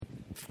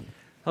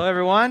Hello,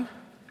 everyone.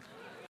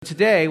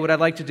 Today, what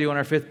I'd like to do on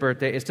our 5th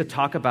birthday is to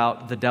talk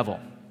about the devil.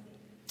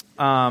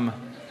 I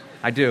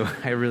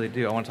really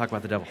do. I want to talk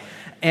about the devil.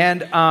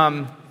 And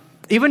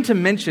even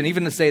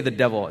to say the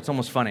devil, it's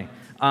almost funny.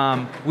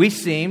 We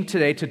seem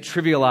today to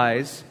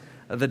trivialize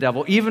the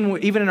devil, even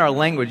in our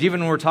language,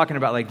 even when we're talking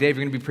about, like, Dave,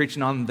 you're going to be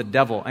preaching on the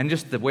devil, and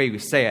just the way we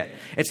say it.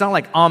 It's not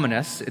like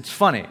ominous, it's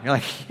funny. You're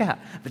like, yeah,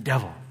 the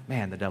devil,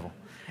 man, the devil.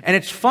 And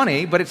it's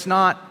funny, but it's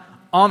not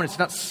ominous, it's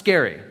not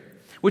scary,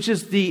 which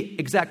is the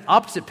exact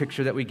opposite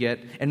picture that we get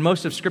in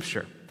most of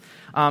Scripture.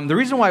 The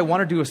reason why I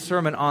want to do a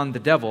sermon on the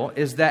devil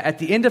is that at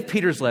the end of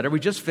Peter's letter, we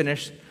just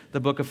finished the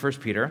book of 1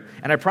 Peter,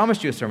 and I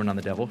promised you a sermon on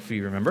the devil, if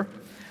you remember.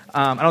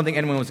 I don't think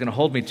anyone was going to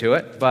hold me to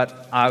it,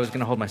 but I was going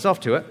to hold myself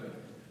to it.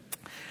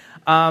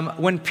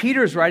 When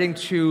Peter's writing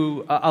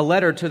to a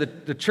letter to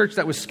the church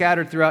that was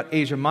scattered throughout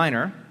Asia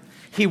Minor,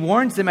 he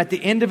warns them at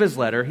the end of his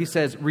letter, he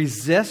says,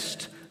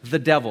 resist the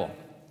devil.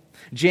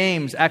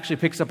 James actually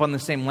picks up on the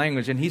same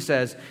language, and he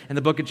says in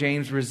the book of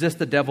James, resist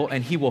the devil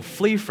and he will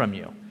flee from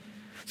you.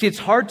 See, it's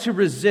hard to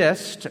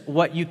resist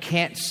what you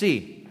can't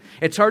see.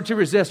 It's hard to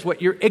resist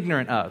what you're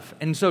ignorant of.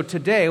 And so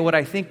today, what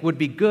I think would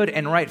be good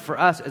and right for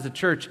us as a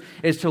church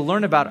is to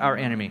learn about our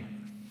enemy,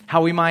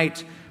 how we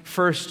might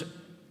first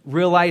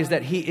realize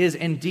that he is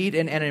indeed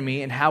an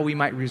enemy and how we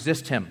might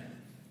resist him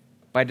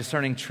by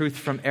discerning truth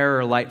from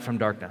error, light from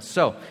darkness.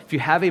 So, if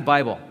you have a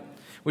Bible,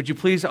 would you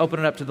please open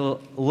it up to the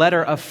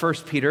letter of 1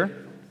 Peter,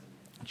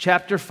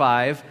 chapter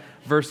 5,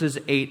 verses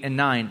 8 and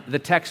 9. The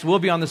text will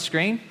be on the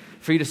screen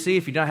for you to see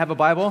if you don't have a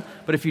Bible,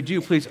 but if you do,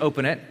 please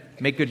open it.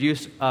 Make good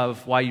use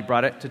of why you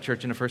brought it to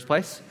church in the first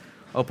place.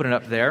 Open it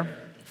up there.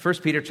 1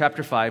 Peter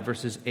chapter 5,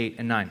 verses 8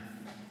 and 9.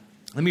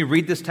 Let me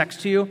read this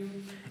text to you,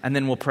 and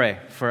then we'll pray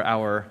for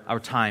our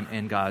time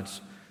in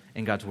God's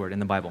Word, in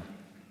the Bible.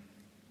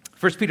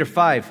 1 Peter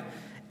 5,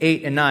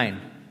 8 and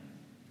 9.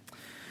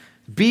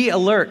 Be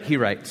alert, he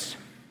writes,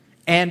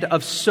 and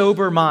of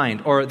sober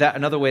mind, or that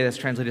another way that's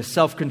translated,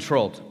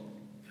 self-controlled.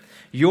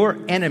 Your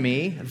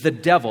enemy, the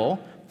devil,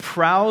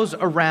 prowls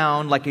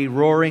around like a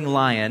roaring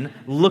lion,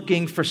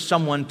 looking for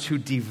someone to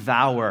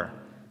devour.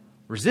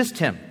 Resist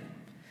him,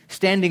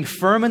 standing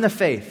firm in the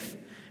faith,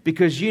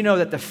 because you know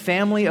that the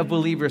family of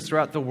believers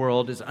throughout the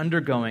world is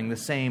undergoing the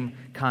same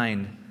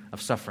kind of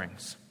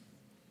sufferings.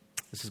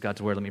 This is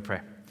God's word. Let me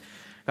pray.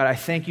 God, I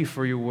thank you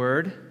for your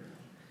word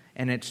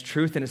and its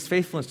truth and its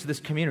faithfulness to this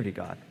community,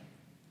 God.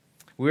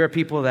 We are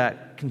people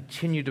that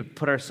continue to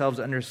put ourselves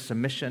under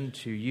submission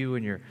to you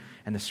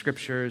and the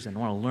Scriptures, and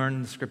want to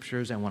learn the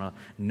Scriptures and want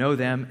to know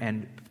them,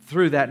 and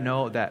through that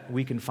know that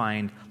we can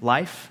find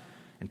life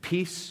and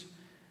peace.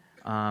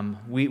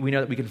 We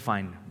know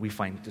that we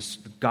find this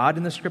God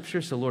in the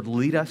Scriptures. So Lord,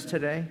 lead us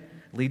today.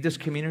 Lead this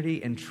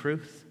community in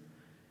truth.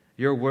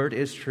 Your word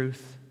is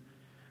truth.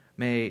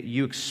 May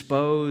you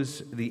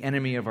expose the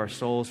enemy of our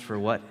souls for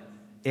what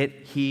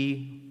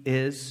he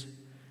is.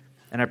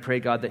 And I pray,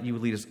 God, that you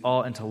would lead us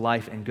all into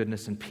life and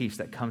goodness and peace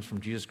that comes from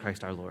Jesus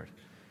Christ our Lord.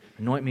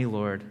 Anoint me,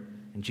 Lord.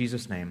 In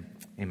Jesus' name,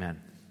 amen.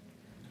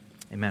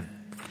 Amen.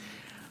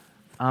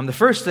 The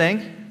first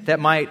thing that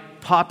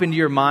might pop into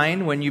your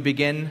mind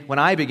when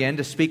I begin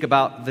to speak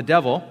about the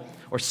devil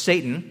or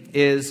Satan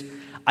is,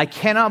 I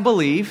cannot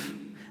believe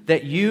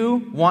that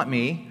you want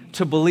me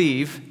to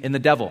believe in the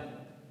devil.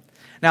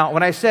 Now,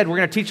 when I said we're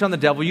going to teach on the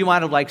devil, you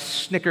might have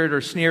snickered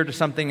or sneered or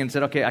something and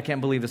said, okay, I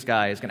can't believe this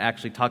guy is going to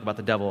actually talk about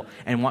the devil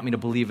and want me to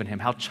believe in him.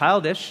 How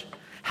childish,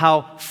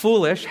 how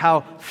foolish,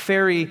 how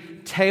fairy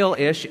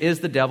tale-ish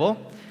is the devil.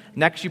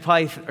 Next, you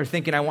probably are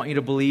thinking, I want you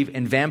to believe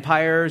in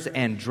vampires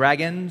and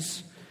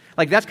dragons.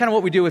 That's kind of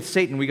what we do with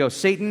Satan. We go,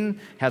 Satan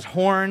has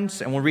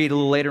horns, and we'll read a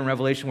little later in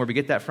Revelation where we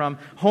get that from.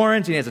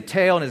 Horns, and he has a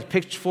tail, and he has a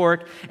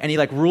pitchfork, and he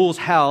rules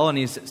hell, and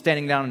he's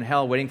standing down in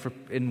hell waiting for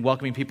and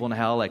welcoming people into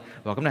hell.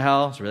 Welcome to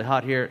hell, it's really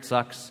hot here, it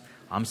sucks.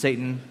 I'm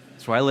Satan,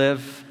 that's where I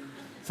live.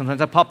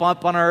 Sometimes I pop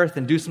up on earth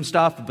and do some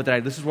stuff, but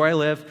this is where I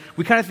live.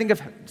 We kind of think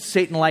of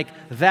Satan like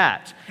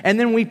that. And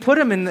then we put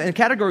him in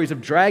categories of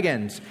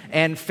dragons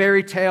and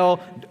fairy tale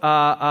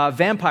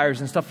vampires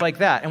and stuff like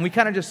that. And we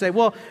kind of just say,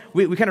 well,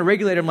 we kind of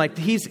regulate him like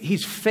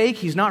he's fake,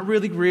 he's not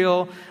really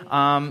real.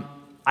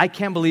 I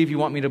can't believe you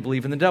want me to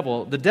believe in the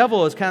devil. The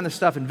devil is kind of the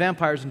stuff, and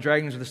vampires and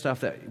dragons are the stuff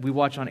that we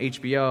watch on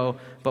HBO,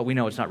 but we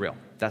know it's not real,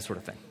 that sort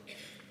of thing.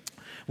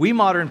 We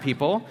modern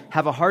people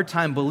have a hard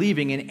time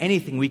believing in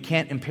anything we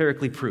can't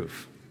empirically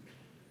prove.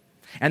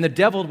 And the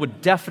devil would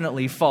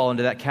definitely fall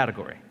into that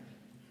category.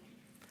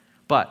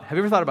 But have you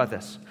ever thought about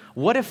this?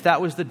 What if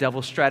that was the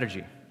devil's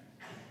strategy?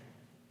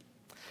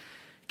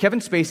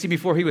 Kevin Spacey,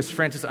 before he was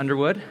Francis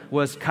Underwood,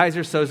 was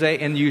Kaiser Soze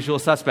in The Usual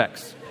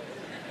Suspects.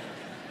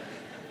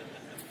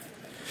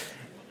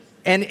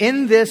 And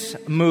in this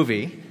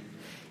movie,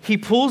 he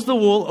pulls the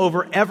wool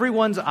over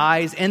everyone's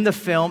eyes in the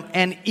film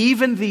and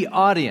even the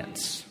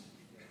audience.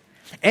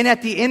 And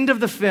at the end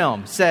of the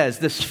film says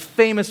this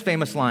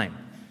famous line.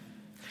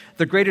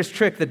 The greatest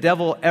trick the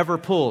devil ever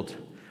pulled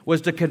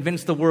was to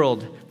convince the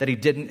world that he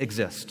didn't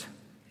exist.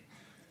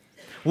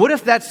 What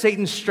if that's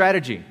Satan's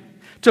strategy?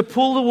 to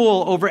pull the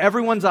wool over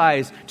everyone's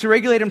eyes, to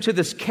regulate them to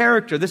this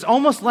character, this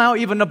almost now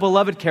even a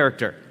beloved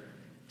character,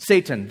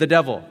 Satan, the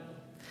devil.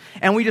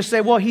 And we just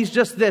say, well, he's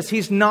just this.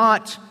 He's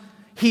not,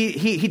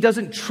 he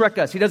doesn't trick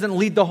us. He doesn't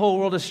lead the whole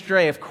world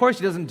astray. Of course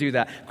he doesn't do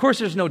that. Of course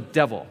there's no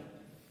devil.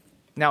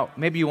 Now,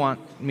 maybe you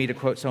want me to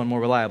quote someone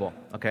more reliable.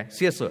 Okay,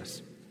 C.S.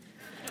 Lewis.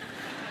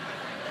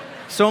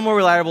 Someone more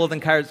reliable than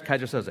Kaiser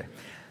Soze.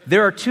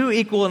 There are two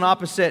equal and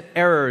opposite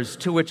errors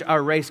to which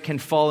our race can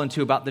fall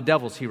into about the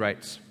devils, he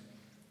writes.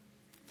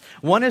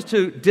 One is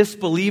to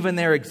disbelieve in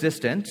their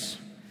existence,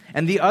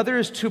 and the other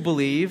is to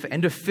believe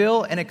and to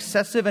feel an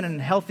excessive and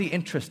unhealthy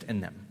interest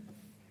in them.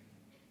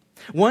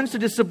 One's to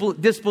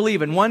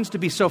disbelieve, and one's to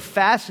be so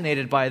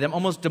fascinated by them,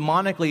 almost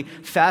demonically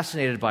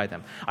fascinated by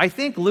them. I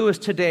think Lewis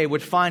today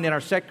would find in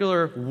our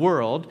secular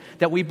world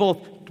that we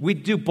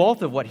do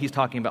both of what he's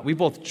talking about. We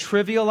both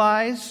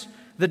trivialize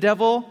the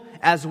devil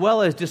as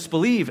well as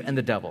disbelieve in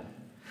the devil.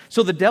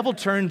 So the devil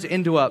turns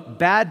into a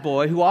bad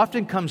boy who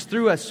often comes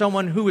through as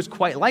someone who is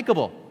quite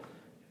likable.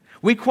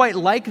 We quite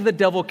like the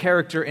devil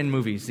character in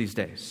movies these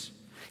days.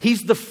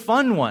 He's the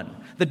fun one.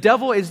 The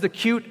devil is the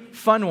cute,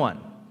 fun one.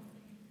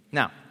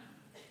 Now,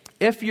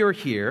 if you're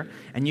here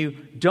and you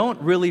don't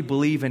really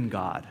believe in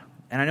God,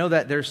 and I know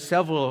that there's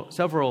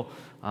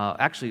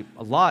actually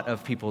a lot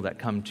of people that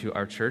come to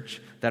our church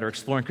that are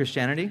exploring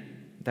Christianity,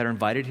 that are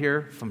invited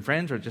here from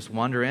friends or just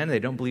wander in, they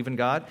don't believe in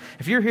God.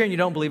 If you're here and you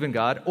don't believe in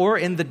God or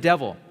in the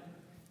devil,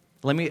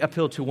 let me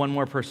appeal to one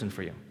more person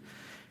for you.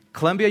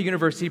 Columbia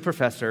University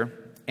professor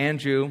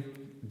Andrew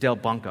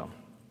Delbanco.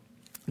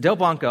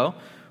 Delbanco,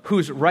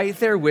 who's right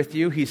there with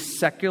you, he's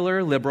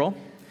secular liberal,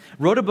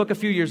 wrote a book a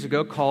few years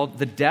ago called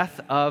The Death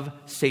of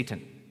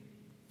Satan.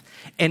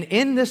 And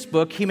in this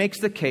book, he makes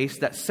the case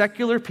that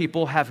secular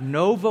people have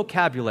no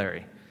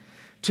vocabulary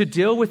to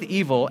deal with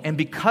evil, and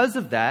because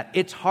of that,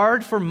 it's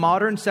hard for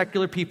modern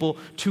secular people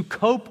to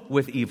cope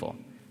with evil.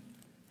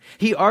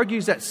 He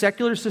argues that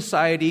secular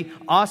society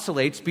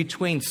oscillates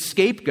between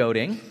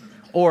scapegoating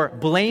or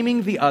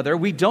blaming the other.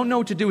 We don't know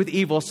what to do with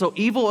evil, so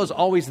evil is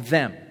always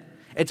them.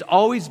 It's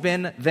always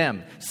been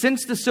them.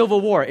 Since the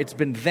Civil War, it's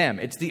been them.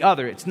 It's the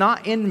other. It's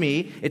not in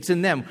me, it's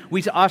in them.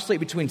 We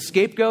oscillate between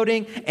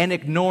scapegoating and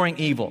ignoring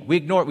evil. We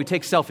ignore it. We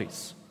take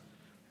selfies.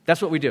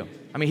 That's what we do.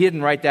 I mean, he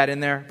didn't write that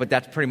in there, but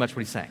that's pretty much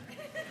what he's saying.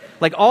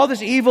 Like all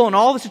this evil and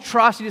all this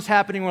atrocity is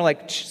happening, we're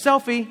like,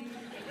 selfie,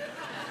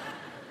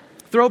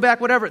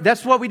 throwback, whatever.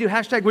 That's what we do.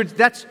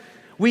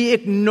 We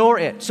ignore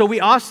it. So we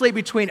oscillate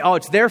between,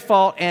 it's their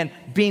fault, and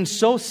being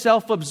so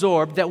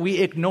self-absorbed that we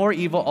ignore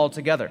evil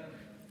altogether.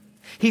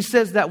 He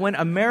says that when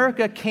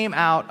America came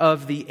out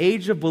of the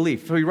age of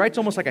belief, so he writes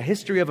almost like a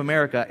history of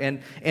America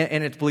and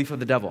its belief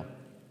of the devil.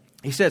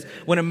 He says,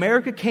 when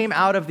America came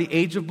out of the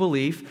age of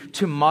belief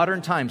to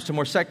modern times, to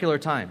more secular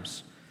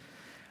times,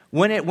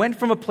 when it went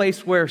from a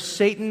place where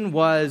Satan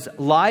was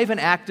live and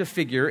active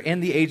figure in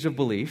the age of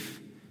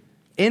belief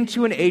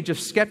into an age of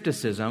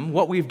skepticism,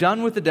 what we've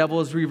done with the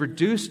devil is we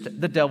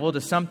reduced the devil to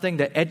something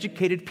that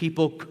educated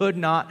people could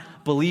not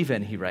believe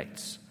in, he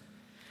writes.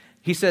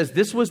 He says,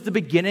 this was the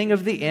beginning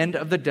of the end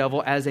of the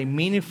devil as a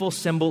meaningful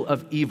symbol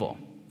of evil.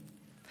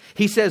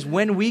 He says,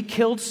 when we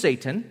killed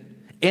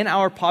Satan in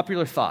our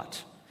popular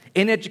thought,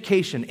 in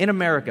education, in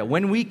America,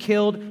 when we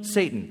killed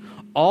Satan,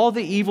 all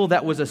the evil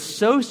that was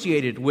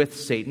associated with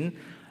Satan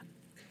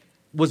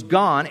was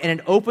gone, and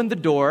it opened the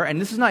door,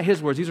 and this is not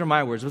his words, these are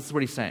my words, this is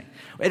what he's saying.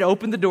 It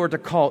opened the door to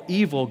call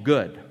evil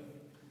good.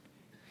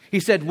 He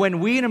said,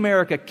 when we in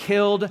America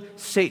killed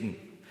Satan,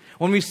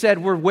 when we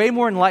said we're way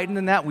more enlightened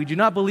than that, we do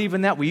not believe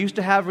in that, we used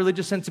to have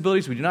religious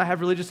sensibilities, we do not have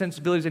religious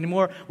sensibilities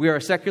anymore, we are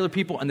a secular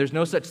people, and there's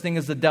no such thing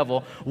as the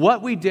devil.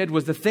 What we did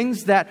was the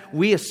things that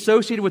we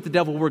associated with the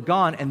devil were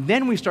gone, and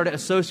then we started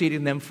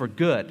associating them for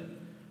good.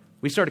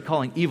 We started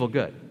calling evil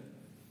good.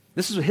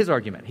 This is his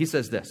argument. He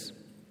says this.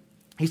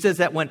 He says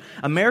that when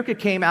America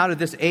came out of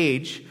this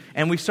age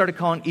and we started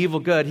calling evil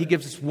good, he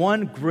gives us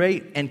one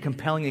great and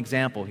compelling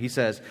example. He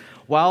says,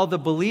 while the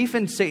belief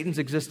in Satan's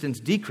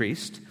existence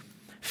decreased,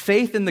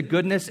 faith in the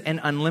goodness and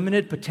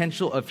unlimited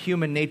potential of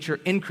human nature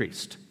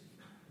increased.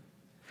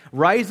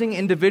 Rising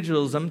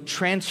individualism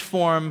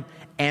transformed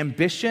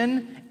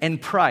ambition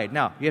and pride.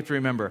 Now, you have to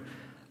remember,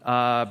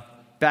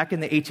 back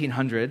in the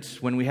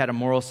 1800s, when we had a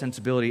moral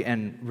sensibility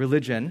and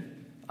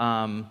religion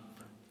kind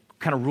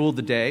of ruled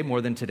the day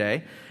more than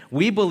today,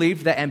 we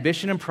believed that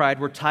ambition and pride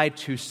were tied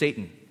to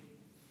Satan.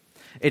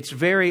 It's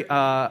very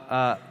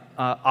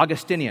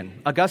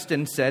Augustinian.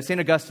 St.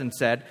 Augustine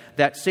said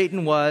that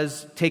Satan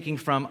was, taking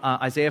from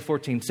Isaiah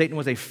 14, Satan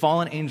was a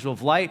fallen angel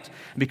of light.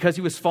 Because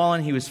he was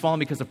fallen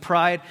because of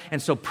pride.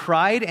 And so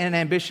pride and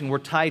ambition were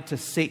tied to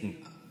Satan.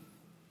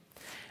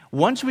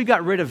 Once we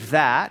got rid of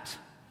that,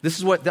 this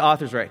is what the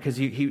authors write, because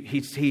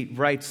he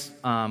writes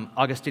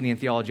Augustinian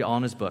theology all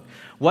in his book.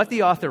 What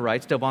the author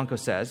writes, Delbanco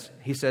says,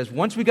 he says,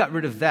 once we got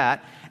rid of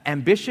that,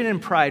 ambition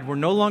and pride were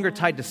no longer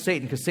tied to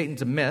Satan, because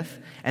Satan's a myth.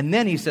 And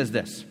then he says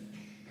this,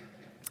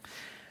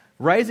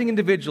 rising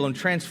individual and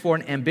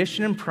transform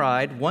ambition and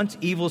pride, once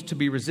evils to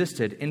be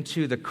resisted,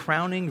 into the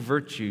crowning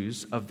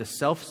virtues of the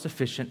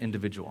self-sufficient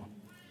individual.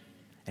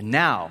 And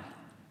now,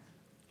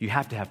 you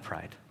have to have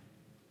pride.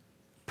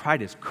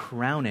 Pride is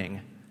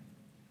crowning.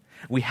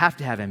 We have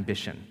to have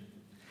ambition.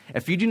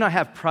 If you do not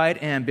have pride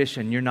and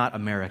ambition, you're not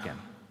American.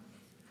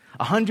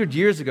 100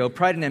 years ago,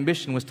 pride and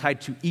ambition was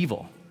tied to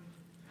evil.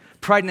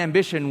 Pride and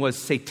ambition was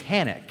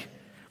satanic.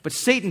 But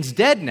Satan's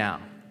dead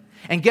now.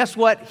 And guess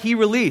what he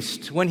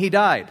released when he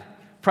died?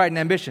 Pride and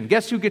ambition.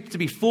 Guess who gets to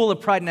be full of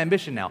pride and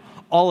ambition now?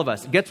 All of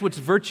us. Guess what's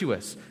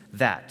virtuous?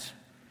 That.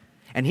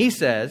 And he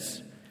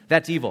says,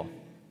 that's evil.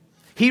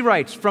 He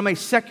writes, from a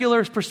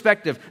secular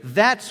perspective,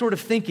 that sort of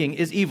thinking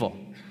is evil.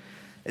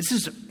 This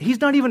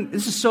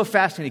is so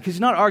fascinating because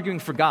he's not arguing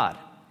for God.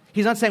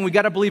 He's not saying we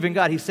got to believe in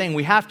God. He's saying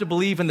we have to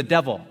believe in the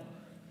devil.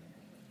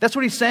 That's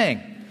what he's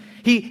saying.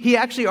 He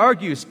actually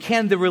argues,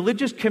 can the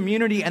religious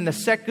community and the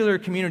secular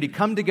community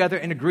come together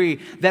and agree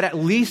that at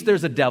least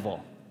there's a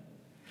devil?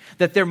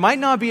 That there might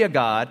not be a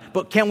God,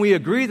 but can we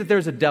agree that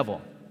there's a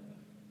devil?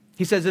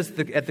 He says this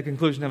at the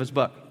conclusion of his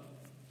book.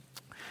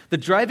 The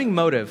driving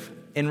motive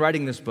in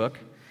writing this book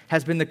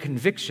has been the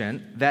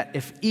conviction that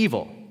if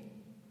evil,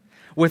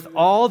 with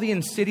all the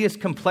insidious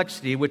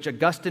complexity which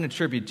Augustine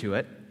attributed to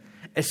it,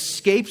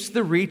 escapes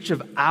the reach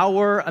of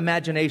our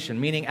imagination,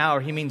 meaning our,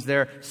 he means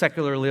they're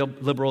secular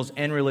liberals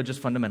and religious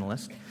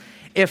fundamentalists.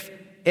 If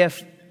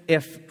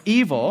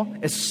evil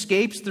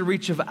escapes the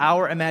reach of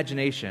our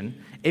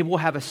imagination, it will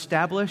have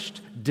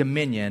established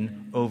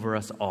dominion over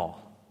us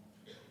all.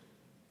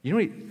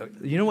 You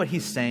know what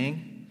he's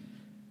saying?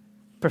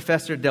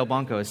 Professor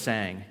Delbanco is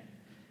saying,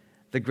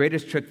 the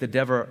greatest trick the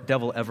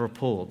devil ever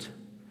pulled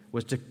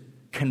was to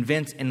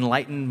convince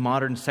enlightened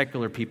modern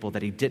secular people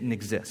that he didn't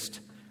exist.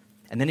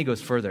 And then he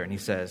goes further and he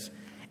says,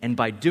 and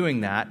by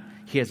doing that,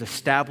 he has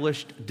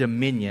established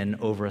dominion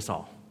over us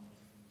all.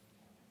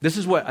 This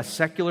is what a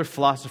secular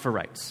philosopher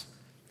writes.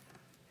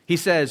 He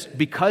says,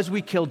 because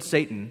we killed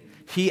Satan,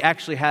 he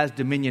actually has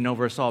dominion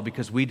over us all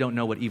because we don't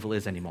know what evil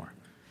is anymore.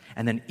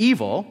 And then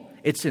evil,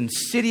 its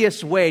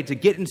insidious way to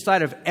get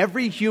inside of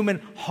every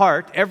human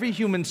heart, every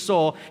human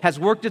soul, has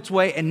worked its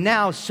way, and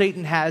now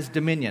Satan has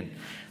dominion.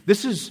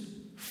 This is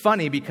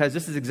funny because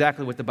this is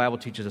exactly what the Bible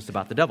teaches us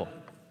about the devil.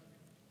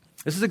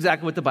 This is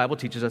exactly what the Bible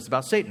teaches us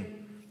about Satan.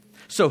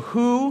 So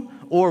who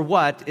or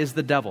what is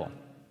the devil?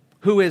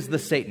 Who is the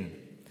Satan?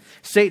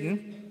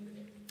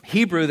 Satan,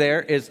 Hebrew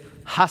there is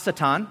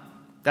Hasatan.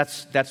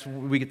 That's where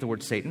we get the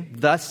word Satan.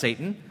 The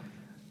Satan.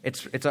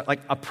 It's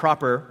like a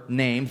proper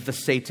name, the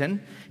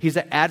Satan. He's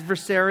an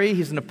adversary.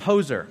 He's an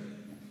opposer.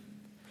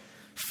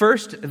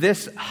 First,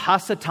 this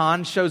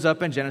Hasatan shows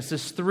up in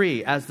Genesis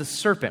 3 as the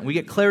serpent. We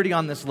get clarity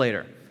on this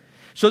later.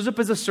 Shows up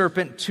as a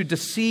serpent to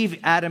deceive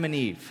Adam and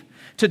Eve,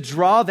 to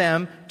draw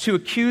them, to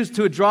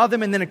draw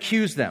them and then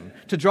accuse them,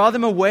 to draw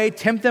them away,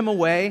 tempt them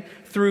away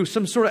through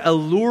some sort of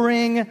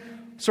alluring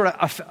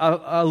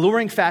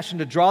fashion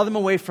to draw them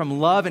away from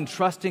love and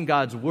trust in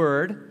God's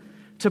word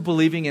to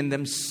believing in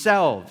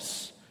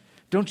themselves.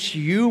 Don't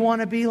you want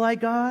to be like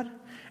God?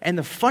 And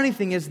the funny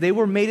thing is they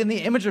were made in the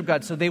image of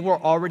God, so they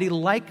were already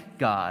like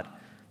God.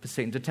 But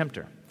Satan's a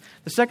tempter.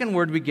 The second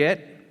word we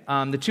get,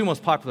 the two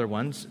most popular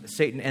ones,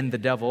 Satan and the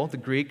devil, the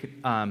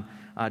Greek,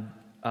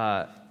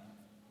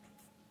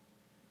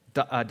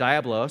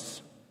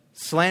 diabolos,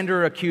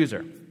 slanderer,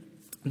 accuser.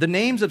 The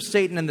names of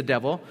Satan and the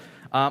devil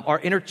are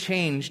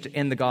interchanged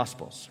in the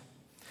Gospels.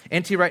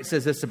 N.T. Wright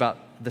says this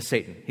about the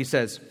Satan. He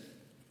says,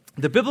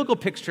 the biblical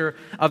picture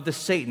of the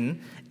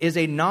Satan is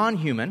a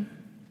non-human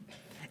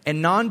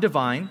and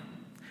non-divine,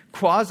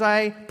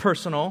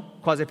 quasi-personal,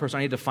 I need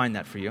to define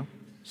that for you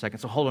a second,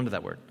 so hold on to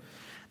that word.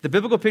 The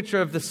biblical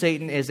picture of the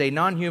Satan is a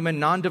non-human,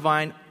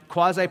 non-divine,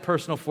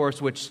 quasi-personal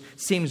force which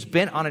seems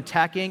bent on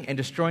attacking and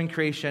destroying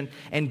creation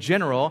in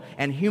general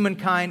and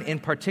humankind in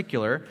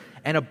particular,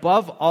 and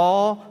above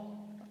all,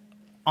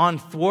 on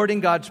thwarting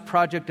God's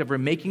project of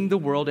remaking the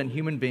world and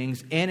human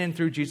beings in and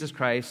through Jesus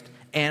Christ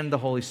and the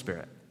Holy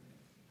Spirit.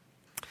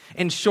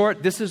 In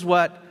short, this is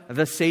what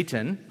the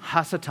Satan,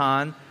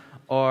 Hasatan,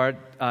 or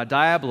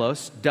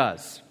Diabolos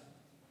does.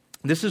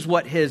 This is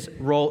what his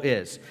role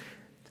is.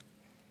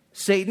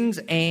 Satan's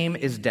aim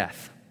is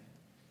death.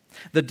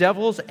 The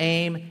devil's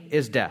aim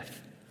is death.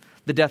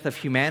 The death of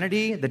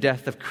humanity, the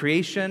death of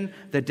creation,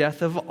 the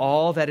death of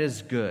all that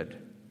is good.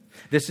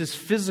 This is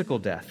physical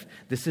death.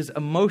 This is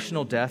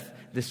emotional death.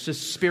 This is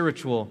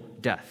spiritual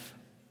death.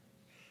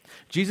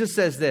 Jesus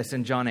says this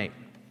in John 8,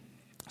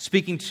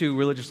 speaking to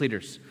religious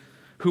leaders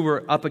who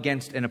were up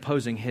against and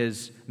opposing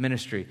his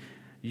ministry.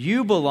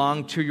 You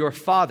belong to your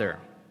father,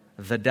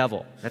 the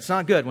devil. That's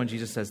not good when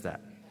Jesus says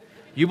that.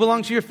 You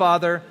belong to your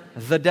father,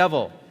 the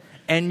devil,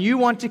 and you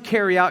want to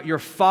carry out your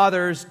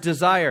father's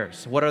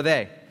desires. What are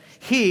they?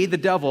 He, the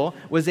devil,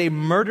 was a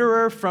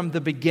murderer from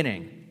the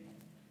beginning,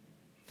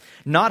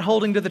 not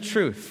holding to the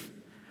truth,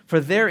 for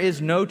there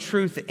is no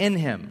truth in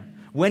him.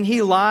 When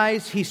he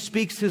lies, he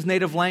speaks his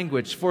native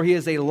language, for he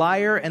is a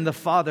liar and the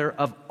father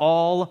of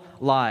all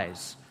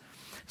lies.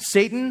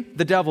 Satan,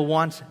 the devil,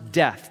 wants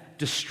death,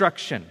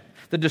 destruction.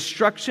 The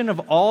destruction of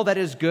all that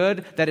is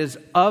good, that is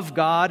of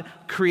God,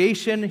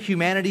 creation,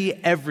 humanity,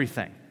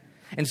 everything.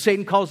 And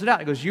Satan calls it out.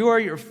 He goes,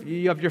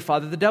 you have your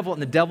father, the devil,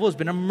 and the devil has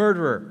been a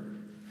murderer.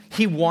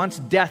 He wants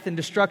death and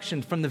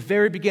destruction from the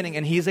very beginning,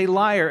 and he's a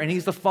liar, and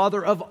he's the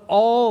father of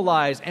all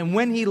lies. And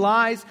when he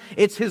lies,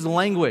 it's his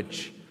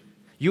language.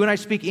 You and I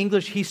speak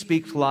English, he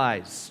speaks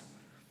lies.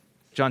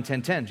 John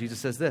 10:10, Jesus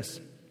says this.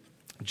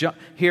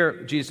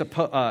 Here, Jesus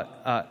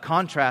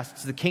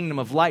contrasts the kingdom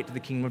of light to the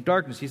kingdom of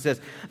darkness. He says,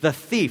 the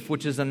thief,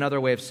 which is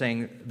another way of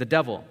saying the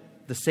devil,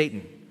 the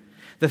Satan.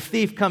 The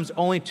thief comes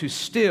only to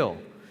steal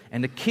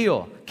and to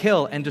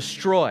kill and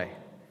destroy.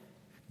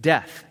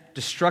 Death,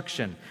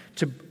 destruction,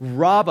 to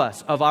rob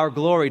us of our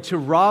glory, to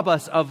rob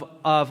us of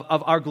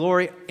our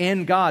glory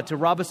in God, to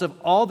rob us of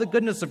all the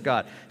goodness of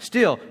God.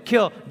 Steal,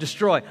 kill,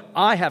 destroy.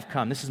 I have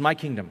come. This is my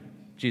kingdom,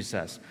 Jesus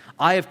says.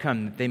 I have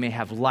come that they may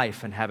have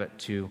life and have it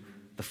to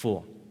the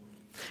full.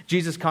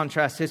 Jesus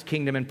contrasts his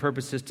kingdom and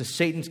purposes to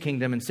Satan's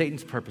kingdom and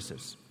Satan's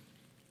purposes.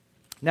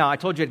 Now, I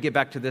told you I'd get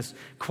back to this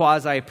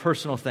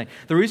quasi-personal thing.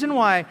 The reason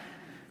why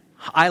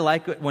I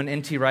like it when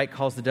N.T. Wright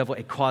calls the devil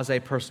a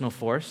quasi-personal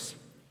force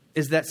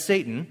is that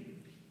Satan,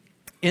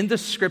 in the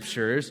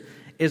Scriptures,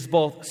 is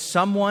both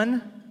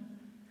someone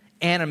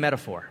and a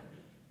metaphor.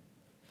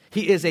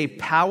 He is a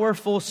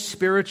powerful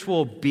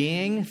spiritual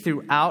being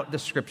throughout the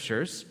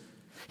Scriptures.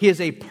 He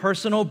is a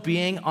personal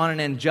being on an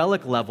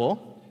angelic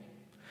level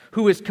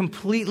who is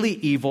completely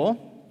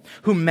evil,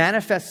 who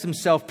manifests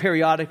himself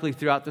periodically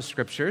throughout the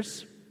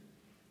Scriptures,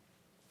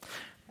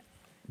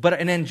 but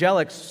an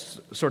angelic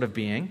sort of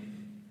being.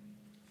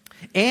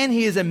 And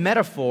he is a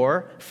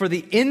metaphor for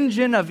the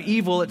engine of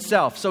evil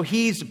itself. So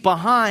he's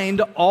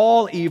behind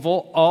all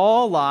evil,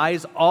 all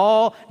lies,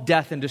 all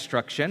death and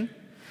destruction.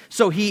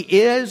 So he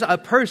is a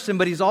person,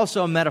 but he's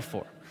also a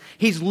metaphor.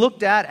 He's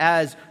looked at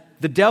as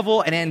the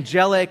devil, an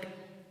angelic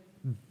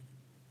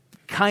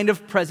kind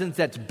of presence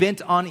that's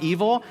bent on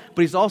evil,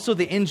 but he's also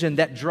the engine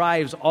that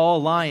drives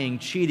all lying,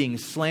 cheating,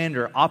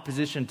 slander,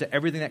 opposition to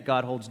everything that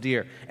God holds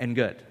dear and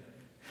good.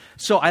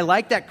 So I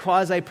like that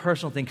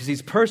quasi-personal thing because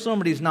he's personal,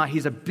 but he's not.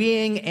 He's a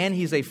being and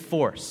he's a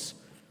force.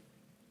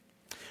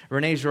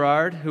 Rene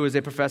Girard, who is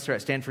a professor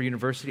at Stanford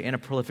University and a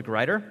prolific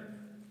writer,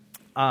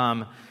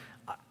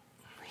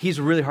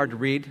 he's really hard to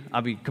read,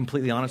 I'll be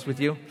completely honest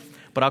with you,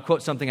 but I'll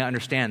quote something I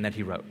understand that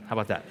he wrote. How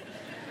about that?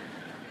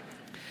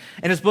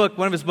 In his book,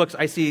 one of his books,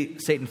 I See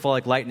Satan Fall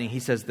Like Lightning, he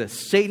says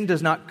this: Satan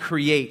does not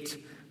create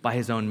by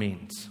his own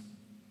means.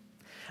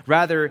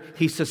 Rather,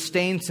 he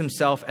sustains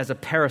himself as a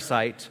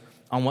parasite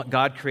on what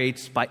God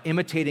creates by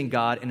imitating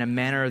God in a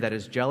manner that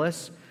is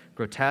jealous,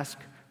 grotesque,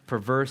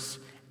 perverse,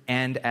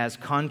 and as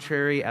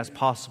contrary as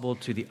possible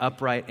to the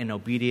upright and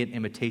obedient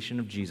imitation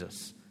of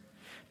Jesus.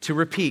 To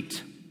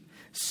repeat,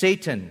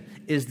 Satan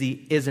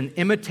is an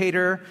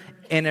imitator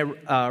in the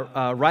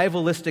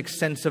rivalistic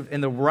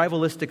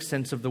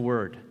sense of the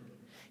word.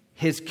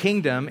 His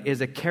kingdom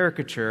is a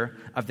caricature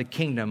of the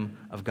kingdom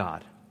of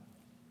God.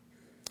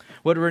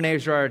 What Rene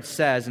Girard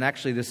says, and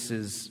actually this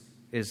is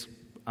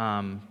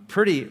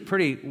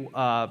pretty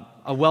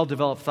a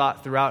well-developed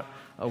thought throughout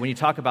when you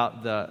talk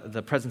about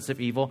the presence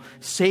of evil.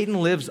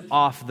 Satan lives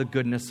off the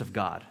goodness of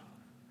God.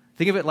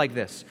 Think of it like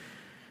this.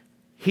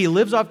 He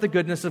lives off the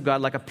goodness of God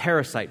like a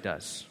parasite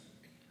does.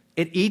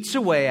 It eats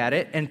away at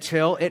it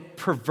until it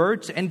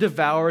perverts and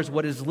devours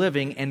what is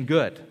living and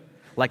good,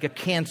 like a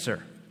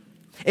cancer.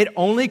 It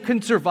only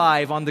can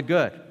survive on the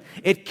good.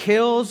 It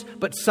kills,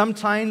 but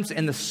sometimes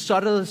in the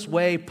subtlest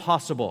way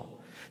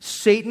possible.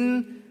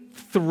 Satan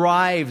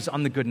thrives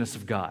on the goodness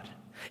of God.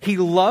 He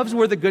loves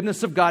where the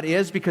goodness of God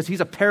is because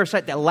he's a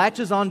parasite that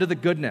latches onto the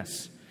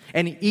goodness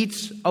and he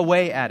eats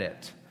away at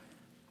it.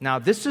 Now,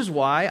 this is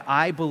why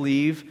I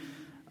believe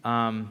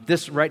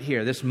this right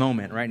here, this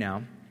moment right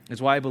now,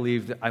 is why I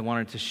believe that I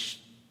wanted to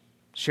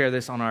share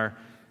this on our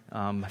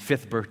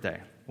 5th birthday,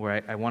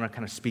 where I want to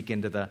kind of speak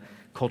into the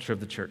culture of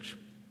the church.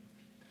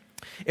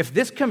 If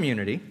this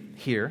community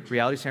here,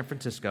 Reality San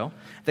Francisco,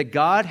 that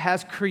God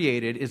has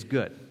created is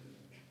good,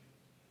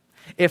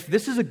 if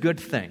this is a good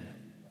thing,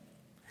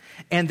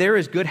 and there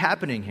is good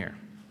happening here,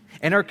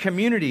 and our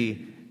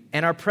community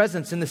and our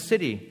presence in the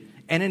city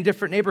and in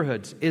different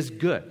neighborhoods is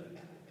good,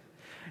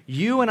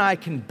 you and I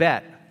can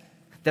bet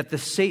that the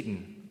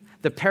Satan,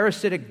 the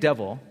parasitic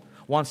devil,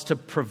 wants to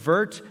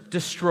pervert,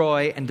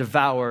 destroy, and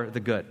devour the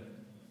good.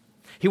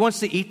 He wants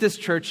to eat this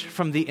church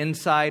from the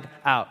inside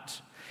out.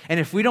 And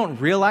if we don't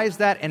realize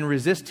that and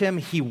resist him,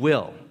 he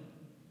will.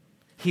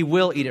 He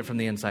will eat it from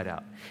the inside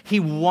out. He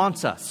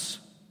wants us.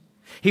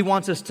 He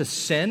wants us to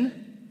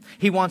sin.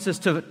 He wants us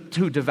to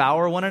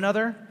devour one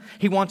another.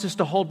 He wants us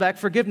to hold back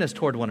forgiveness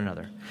toward one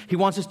another. He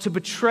wants us to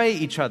betray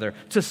each other,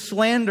 to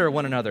slander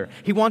one another.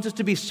 He wants us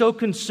to be so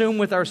consumed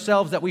with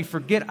ourselves that we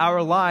forget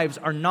our lives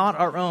are not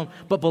our own,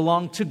 but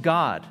belong to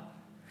God.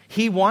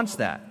 He wants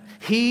that.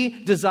 He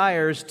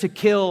desires to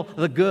kill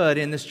the good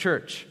in this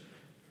church.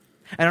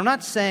 And I'm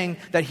not saying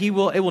that it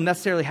will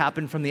necessarily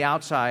happen from the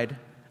outside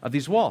of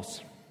these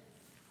walls.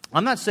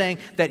 I'm not saying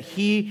that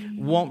he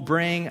won't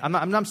bring,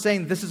 I'm not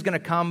saying this is going to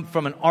come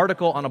from an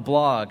article on a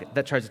blog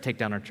that tries to take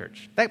down our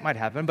church. That might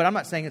happen, but I'm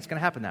not saying it's going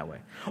to happen that way.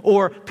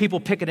 Or people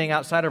picketing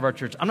outside of our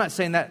church. I'm not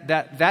saying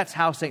that's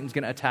how Satan's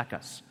going to attack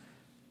us.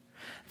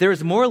 There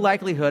is more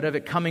likelihood of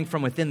it coming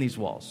from within these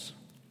walls.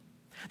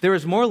 There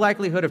is more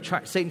likelihood of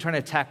Satan trying to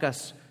attack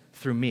us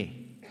through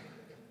me,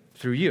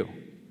 through you.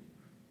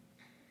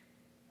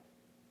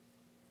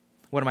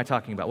 What am I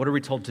talking about? What are we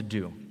told to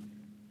do?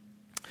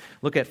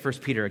 Look at 1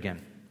 Peter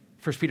again.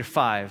 1 Peter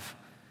 5.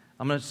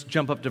 I'm going to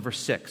jump up to verse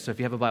 6. So if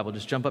you have a Bible,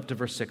 just jump up to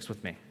verse 6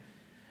 with me.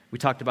 We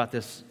talked about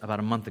this about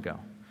a month ago.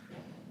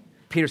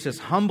 Peter says,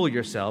 "Humble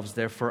yourselves,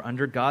 therefore,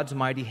 under God's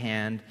mighty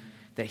hand,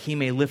 that he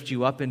may lift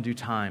you up in due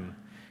time.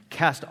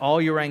 Cast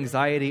all your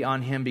anxiety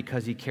on him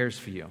because he cares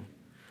for you."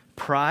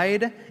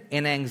 Pride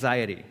and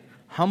anxiety.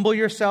 Humble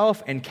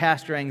yourself and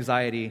cast your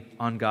anxiety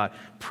on God.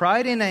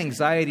 Pride and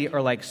anxiety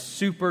are like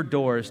super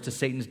doors to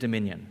Satan's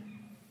dominion.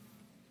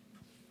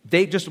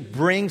 They just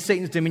bring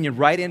Satan's dominion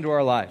right into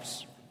our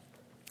lives.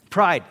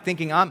 Pride,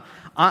 thinking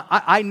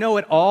I know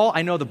it all.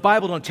 I know the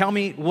Bible. Don't tell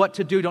me what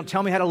to do. Don't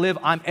tell me how to live.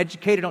 I'm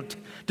educated.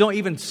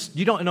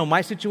 You don't know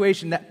my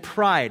situation. That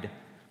pride.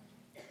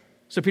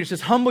 So Peter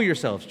says, humble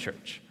yourselves,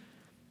 church,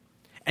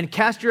 and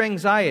cast your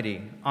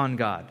anxiety on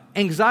God.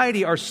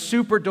 Anxiety are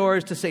super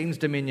doors to Satan's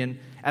dominion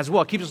as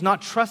well. It keeps us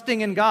not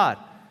trusting in God.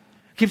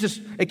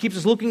 It keeps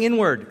us looking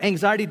inward.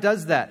 Anxiety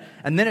does that.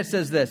 And then it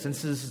says this, and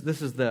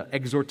this is the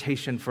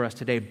exhortation for us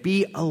today.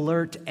 Be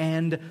alert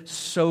and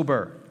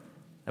sober.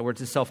 That word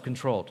is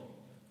self-controlled.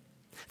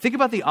 Think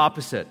about the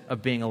opposite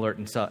of being alert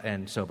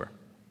and sober.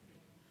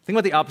 Think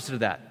about the opposite of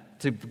that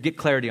to get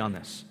clarity on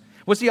this.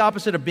 What's the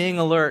opposite of being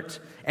alert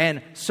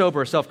and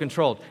sober,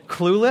 self-controlled?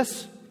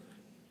 Clueless,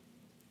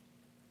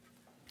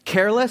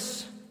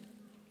 careless,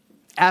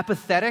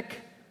 apathetic,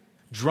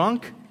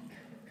 drunk,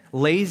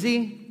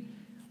 lazy,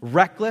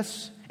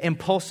 reckless,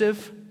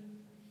 impulsive.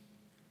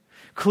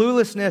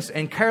 Cluelessness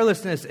and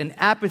carelessness and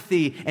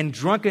apathy and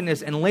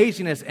drunkenness and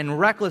laziness and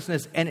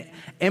recklessness and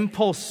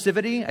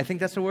impulsivity. I think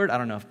that's the word. I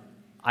don't know if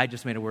I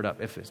just made a word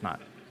up if it's not.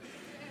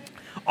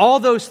 All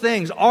those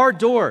things are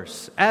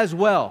doors as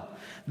well.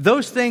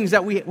 Those things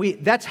that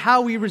that's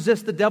how we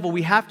resist the devil.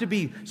 We have to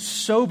be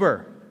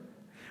sober.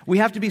 We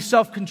have to be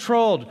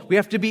self-controlled. We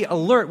have to be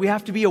alert. We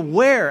have to be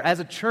aware as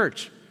a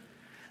church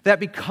that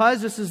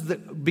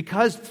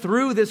because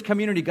through this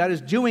community, God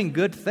is doing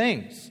good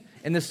things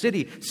in the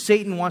city,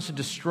 Satan wants to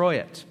destroy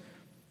it.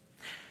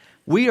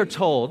 We are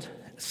told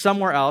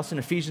somewhere else in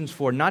Ephesians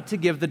 4 not to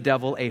give the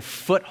devil a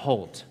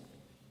foothold.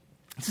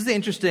 This is the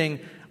interesting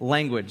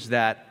language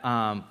that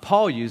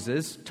Paul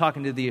uses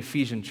talking to the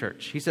Ephesian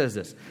church. He says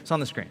this. It's on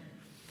the screen.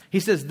 He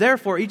says,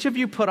 "Therefore, each of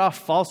you put off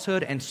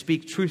falsehood and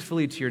speak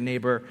truthfully to your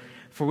neighbor,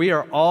 for we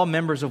are all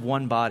members of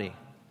one body."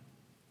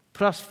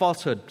 Put off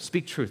falsehood,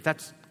 speak truth.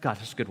 That's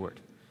a good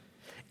word.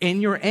 "In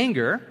your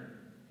anger,"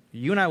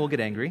 you and I will get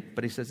angry,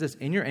 but he says this,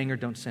 "in your anger,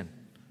 don't sin.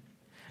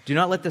 Do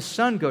not let the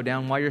sun go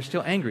down while you're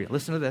still angry."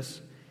 Listen to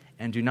this.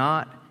 "And do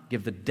not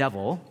give the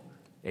devil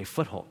a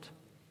foothold."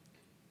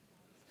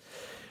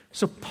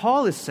 So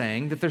Paul is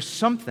saying that there's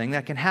something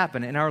that can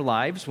happen in our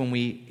lives when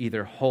we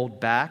either hold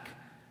back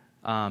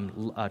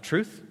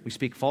truth, we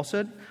speak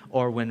falsehood,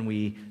 or when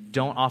we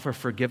don't offer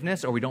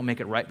forgiveness, or we don't make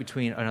it right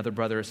between another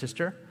brother or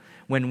sister.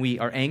 When we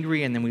are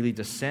angry and then we lead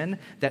to sin,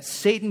 that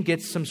Satan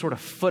gets some sort of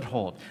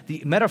foothold.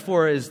 The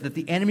metaphor is that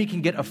the enemy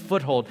can get a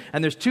foothold,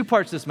 and there's two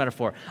parts to this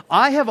metaphor.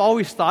 I have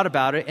always thought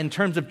about it in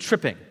terms of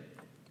tripping,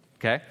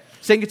 okay?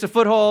 Satan gets a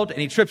foothold,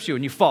 and he trips you,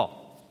 and you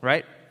fall,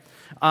 right?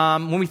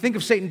 When we think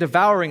of Satan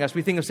devouring us,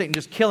 we think of Satan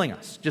just killing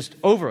us, just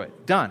over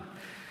it, done.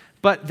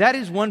 But that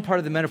is one part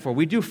of the metaphor.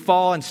 We do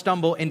fall and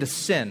stumble into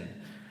sin.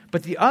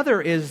 But the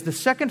other is, the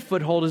second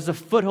foothold is the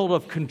foothold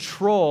of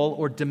control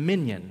or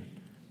dominion.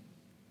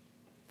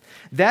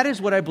 That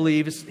is what I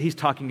believe he's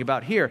talking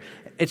about here.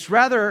 It's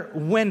rather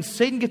when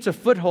Satan gets a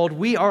foothold,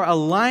 we are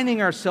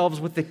aligning ourselves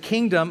with the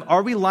kingdom.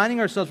 Are we aligning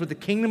ourselves with the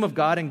kingdom of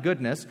God and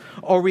goodness?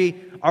 Are we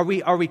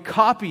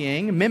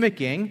copying,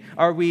 mimicking?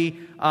 Are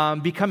we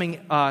becoming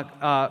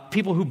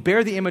people who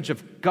bear the image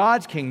of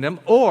God's kingdom?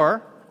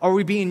 Or are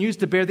we being used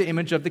to bear the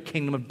image of the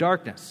kingdom of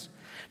darkness?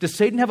 Does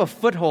Satan have a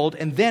foothold,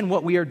 and then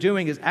what we are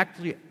doing is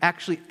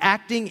actually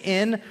acting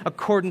in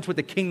accordance with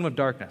the kingdom of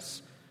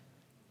darkness?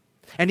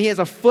 And he has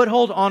a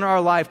foothold on our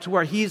life to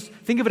where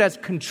think of it as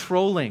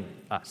controlling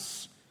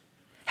us,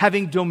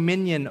 having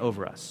dominion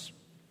over us.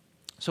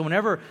 So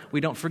whenever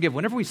we don't forgive,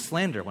 whenever we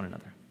slander one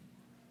another,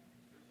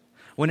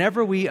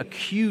 whenever we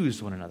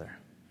accuse one another,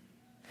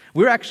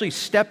 we're actually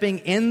stepping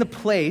in the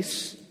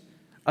place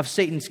of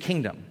Satan's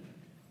kingdom.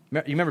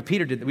 You remember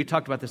Peter did that. We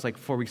talked about this like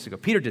 4 weeks ago.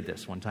 Peter did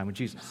this one time with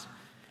Jesus.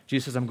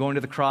 Jesus says, "I'm going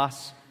to the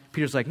cross."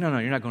 Peter's like, no,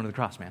 you're not going to the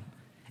cross, man.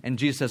 And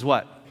Jesus says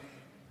what?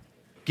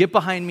 "Get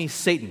behind me,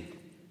 Satan."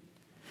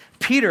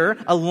 Peter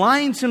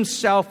aligns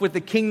himself with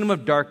the kingdom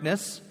of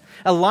darkness,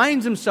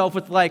 aligns himself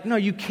with no,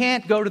 you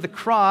can't go to the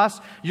cross.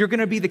 You're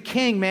going to be the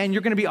king, man.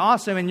 You're going to be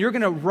awesome, and you're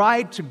going to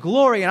ride to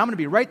glory, and I'm going to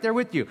be right there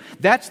with you.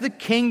 That's the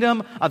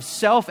kingdom of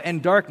self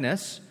and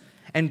darkness.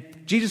 And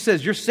Jesus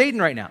says, you're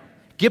Satan right now.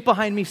 Get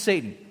behind me,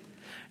 Satan.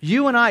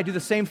 You and I do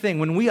the same thing.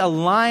 When we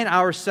align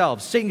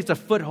ourselves, Satan gets a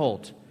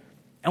foothold,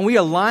 and we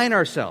align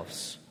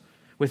ourselves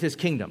with his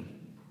kingdom.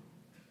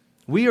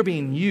 We are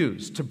being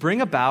used to bring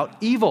about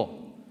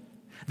evil.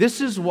 This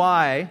is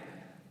why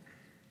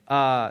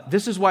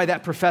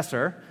that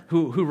professor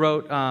who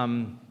wrote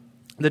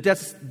The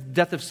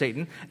Death of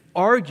Satan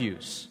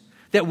argues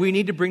that we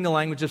need to bring the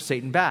language of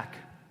Satan back.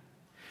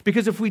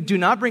 Because if we do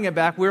not bring it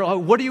back,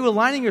 what are you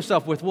aligning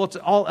yourself with? Well, it's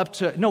all up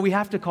to... No, we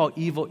have to call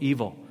evil,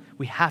 evil.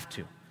 We have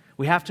to.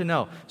 We have to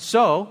know.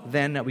 So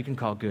then that we can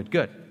call good,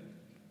 good.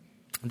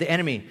 The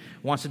enemy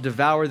wants to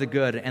devour the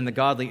good and the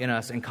godly in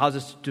us and cause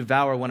us to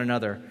devour one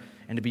another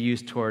and to be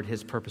used toward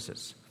his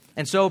purposes.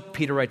 And so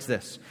Peter writes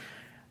this.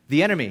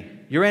 The enemy,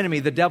 your enemy,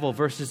 the devil,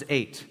 verses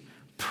 8,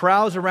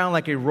 prowls around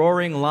like a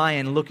roaring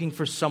lion looking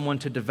for someone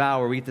to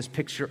devour. We get this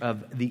picture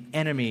of the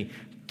enemy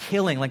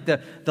killing. Like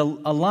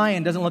a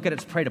lion doesn't look at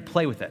its prey to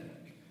play with it.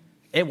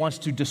 It wants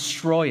to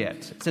destroy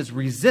it. It says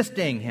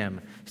resisting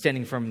him,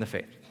 standing firm in the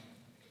faith.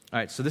 All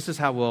right, so this is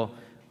how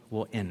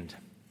we'll end.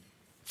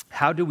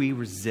 How do we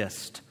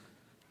resist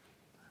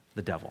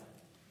the devil?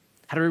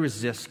 How do we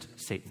resist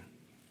Satan?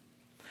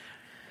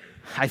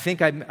 I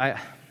think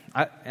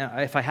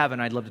if I haven't,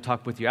 I'd love to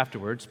talk with you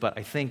afterwards, but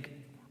I think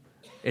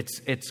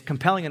it's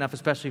compelling enough,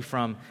 especially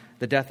from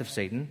The Death of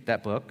Satan,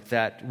 that book,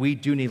 that we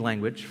do need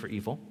language for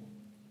evil.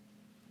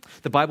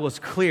 The Bible is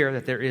clear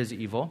that there is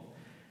evil.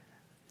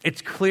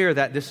 It's clear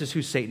that this is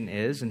who Satan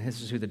is, and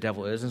this is who the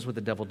devil is, and this is what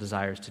the devil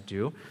desires to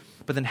do.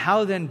 But then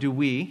how then do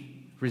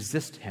we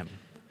resist him?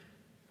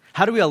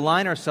 How do we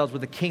align ourselves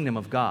with the kingdom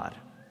of God?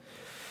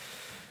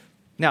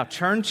 Now,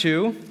 this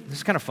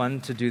is kind of fun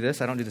to do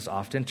this. I don't do this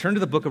often. Turn to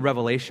the book of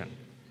Revelation.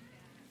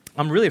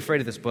 I'm really afraid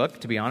of this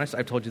book, to be honest.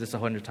 I've told you this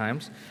 100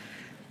 times.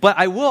 But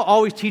I will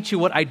always teach you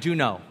what I do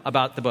know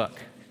about the book.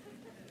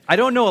 I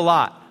don't know a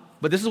lot,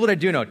 but this is what I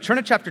do know. Turn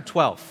to chapter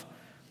 12.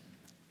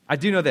 I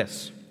do know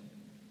this.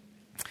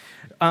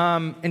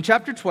 In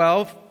chapter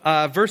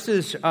 12,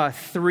 verses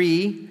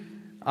 3,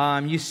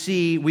 you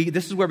see,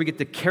 this is where we get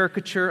the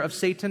caricature of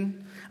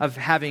Satan, of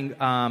having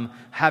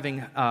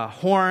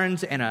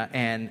horns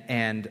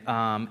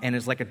and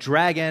is like a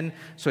dragon.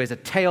 So he has a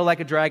tail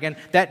like a dragon.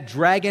 That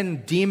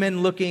dragon,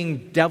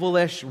 demon-looking,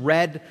 devilish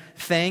red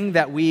thing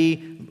that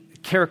we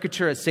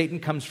caricature as Satan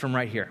comes from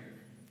right here.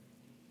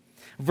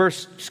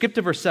 Skip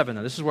to verse 7,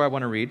 though. This is where I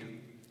want to read.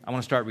 I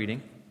want to start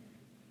reading.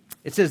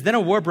 It says, "Then a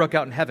war broke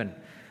out in heaven.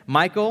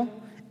 Michael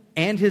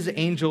and his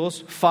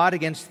angels fought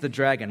against the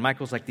dragon."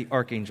 Michael's like the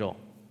archangel.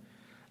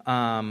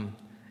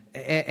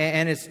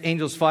 And his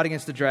angels fought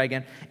against the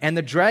dragon, and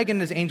the dragon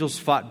and his angels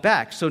fought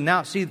back. So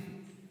now, see,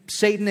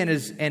 Satan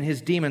and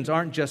his demons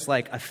aren't just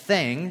like a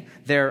thing.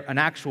 They're an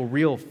actual,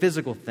 real,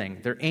 physical thing.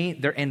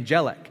 They're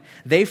angelic.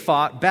 They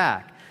fought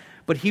back.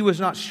 But he was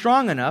not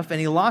strong enough, and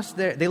they lost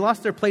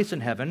their place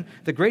in heaven.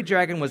 The great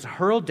dragon was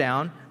hurled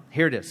down.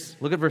 Here it is.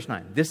 Look at verse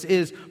 9. This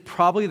is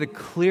probably the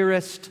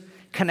clearest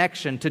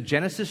connection to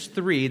Genesis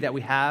 3 that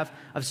we have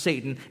of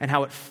Satan and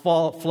how it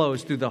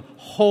flows through the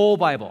whole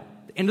Bible,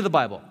 into the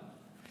Bible.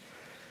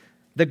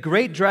 The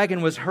great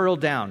dragon was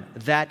hurled down,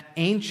 that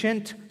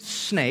ancient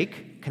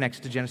snake, connects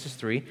to Genesis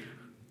 3,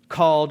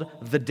 called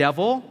the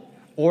devil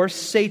or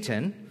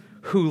Satan,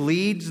 who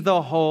leads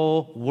the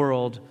whole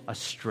world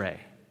astray.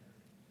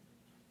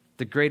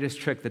 The greatest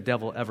trick the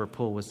devil ever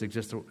pulled was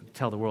to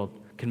tell the world,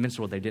 convince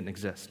the world they didn't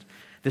exist.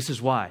 This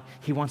is why.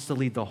 He wants to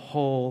lead the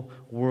whole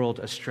world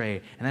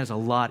astray. And that is a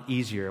lot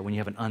easier when you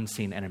have an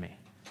unseen enemy.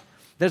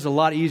 That's a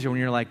lot easier when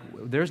you're like,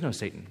 there's no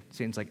Satan.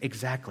 Satan's like,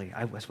 exactly.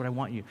 That's what I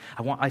want you.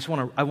 I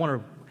want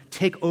to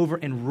take over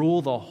and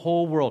rule the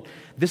whole world.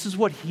 This is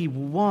what he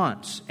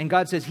wants. And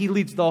God says he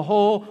leads the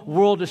whole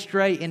world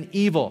astray in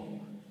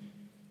evil.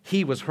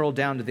 He was hurled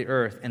down to the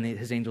earth and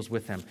his angels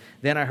with him.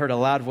 Then I heard a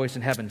loud voice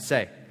in heaven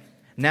say,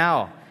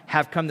 "Now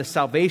have come the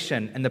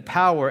salvation and the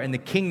power and the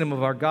kingdom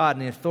of our God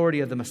and the authority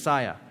of the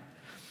Messiah."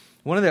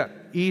 One of the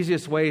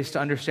easiest ways to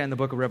understand the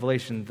book of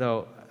Revelation,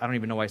 though I don't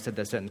even know why I said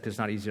that sentence because it's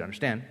not easy to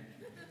understand.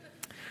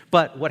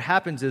 But what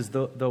happens is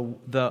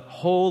the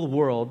whole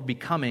world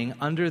becoming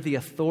under the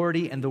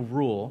authority and the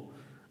rule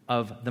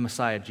of the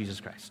Messiah,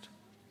 Jesus Christ.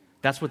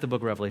 That's what the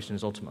book of Revelation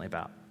is ultimately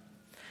about.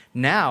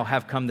 Now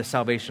have come the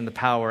salvation, the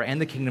power, and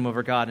the kingdom of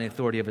our God and the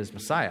authority of his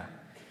Messiah.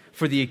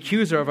 For the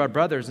accuser of our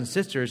brothers and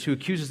sisters who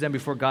accuses them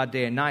before God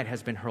day and night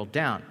has been hurled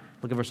down.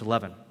 Look at verse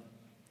 11.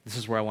 This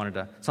is where I wanted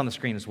to, it's on the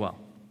screen as well.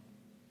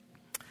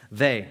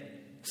 They,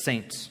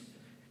 saints,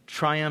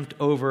 triumphed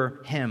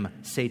over him,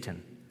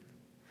 Satan,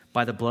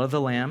 by the blood of the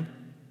Lamb,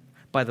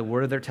 by the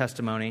word of their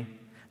testimony.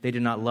 They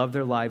did not love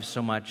their lives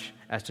so much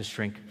as to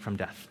shrink from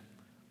death.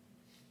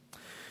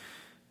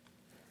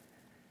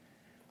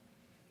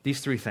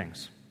 These three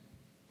things.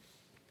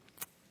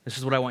 This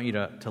is what I want you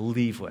to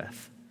leave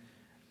with.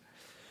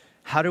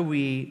 How do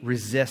we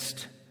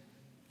resist,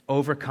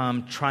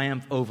 overcome,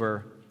 triumph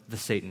over the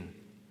Satan?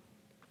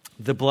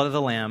 The blood of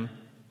the Lamb,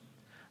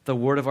 the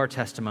word of our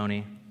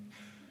testimony,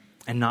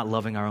 and not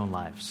loving our own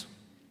lives.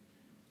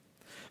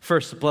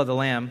 First, the blood of the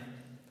Lamb.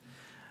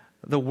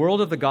 The world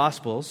of the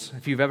Gospels,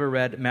 if you've ever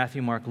read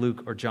Matthew, Mark,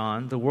 Luke, or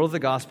John, the world of the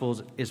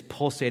Gospels is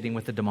pulsating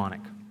with the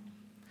demonic.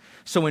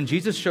 So when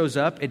Jesus shows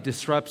up, it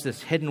disrupts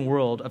this hidden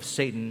world of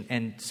Satan,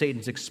 and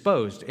Satan's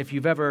exposed. If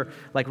you've ever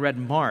read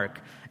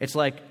Mark, it's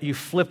like you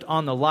flipped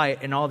on the light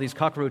and all these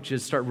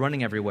cockroaches start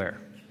running everywhere.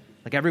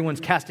 Like everyone's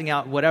casting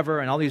out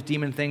whatever, and all these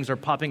demon things are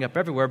popping up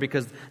everywhere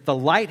because the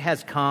light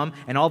has come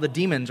and all the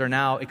demons are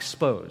now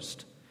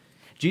exposed.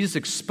 Jesus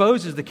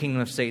exposes the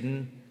kingdom of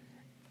Satan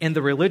in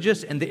the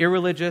religious and the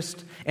irreligious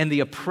and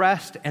the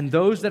oppressed and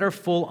those that are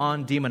full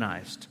on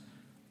demonized.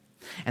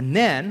 And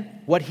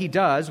then what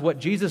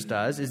Jesus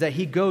does, is that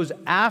he goes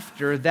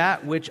after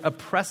that which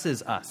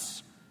oppresses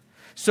us.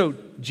 So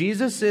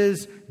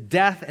Jesus'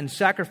 death and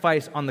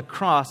sacrifice on the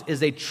cross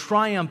is a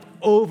triumph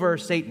over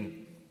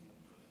Satan.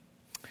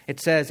 It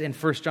says in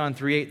 1 John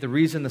 3:8, the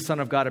reason the Son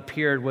of God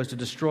appeared was to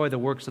destroy the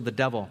works of the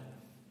devil.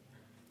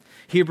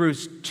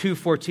 Hebrews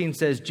 2:14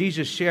 says,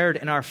 Jesus shared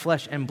in our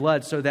flesh and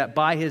blood so that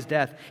by his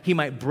death he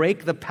might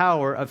break the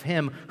power of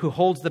him who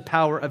holds the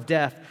power of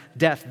death,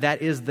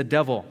 that is the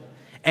devil,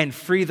 and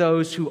free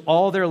those who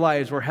all their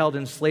lives were held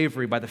in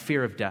slavery by the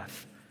fear of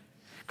death.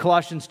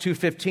 Colossians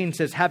 2:15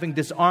 says, having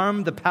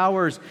disarmed the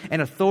powers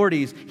and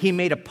authorities, he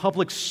made a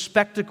public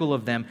spectacle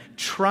of them,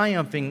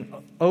 triumphing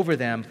over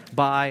them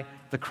by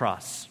the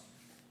cross.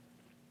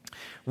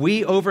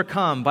 We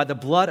overcome by the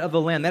blood of the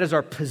Lamb. That is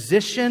our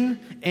position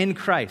in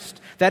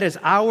Christ. That is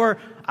our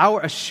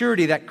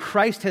assurity that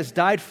Christ has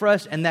died for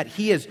us and that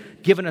he has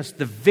given us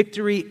the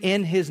victory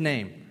in his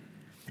name.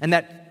 And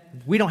that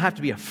we don't have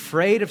to be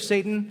afraid of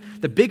Satan.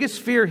 The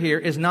biggest fear here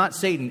is not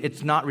Satan.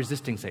 It's not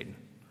resisting Satan.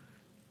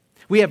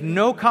 We have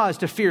no cause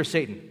to fear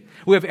Satan.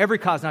 We have every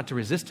cause not to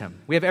resist him.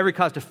 We have every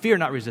cause to fear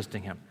not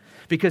resisting him.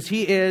 Because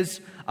he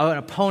is an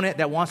opponent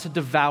that wants to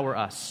devour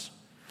us.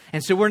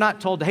 And so we're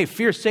not told to, hey,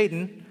 fear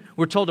Satan.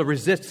 We're told to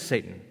resist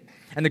Satan.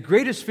 And the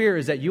greatest fear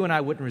is that you and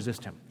I wouldn't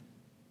resist him.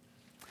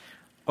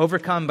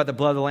 Overcome by the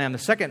blood of the Lamb. The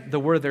second, the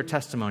word of their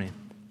testimony.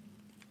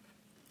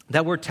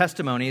 That word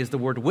testimony is the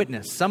word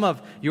witness. Some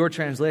of your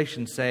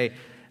translations say,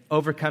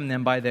 overcome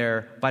them by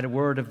the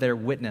word of their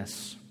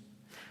witness.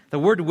 The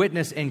word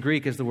witness in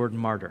Greek is the word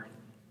martyr.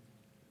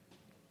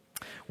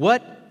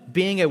 What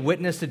being a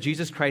witness to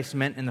Jesus Christ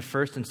meant in the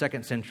 1st and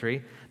 2nd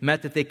century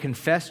meant that they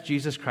confessed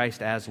Jesus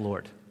Christ as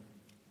Lord.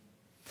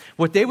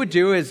 What they would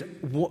do is,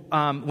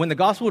 when the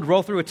gospel would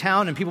roll through a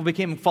town and people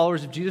became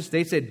followers of Jesus,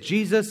 they said,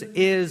 Jesus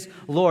is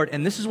Lord.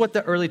 And this is what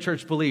the early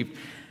church believed.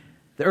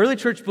 The early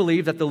church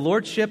believed that the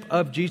lordship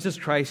of Jesus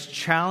Christ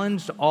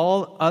challenged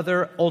all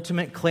other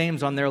ultimate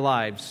claims on their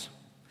lives.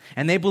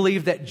 And they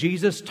believed that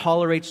Jesus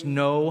tolerates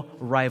no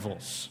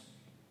rivals.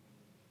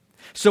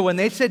 So when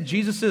they said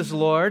Jesus is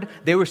Lord,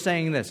 they were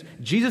saying this: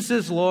 Jesus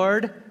is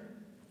Lord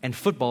and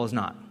football is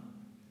not.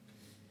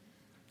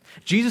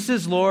 Jesus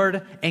is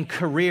Lord and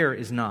career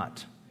is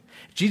not.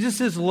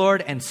 Jesus is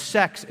Lord and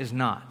sex is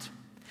not.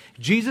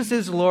 Jesus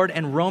is Lord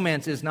and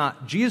romance is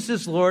not. Jesus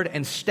is Lord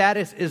and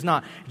status is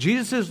not.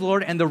 Jesus is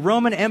Lord and the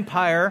Roman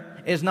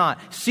Empire is not.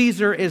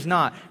 Caesar is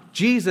not.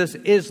 Jesus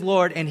is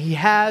Lord and he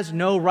has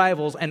no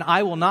rivals, and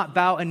I will not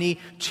bow a knee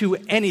to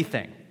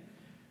anything.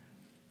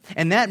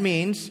 And that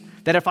means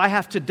that if I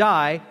have to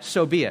die,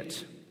 so be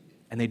it.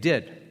 And they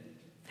did.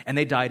 And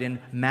they died in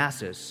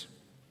masses.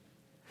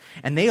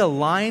 And they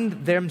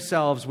aligned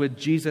themselves with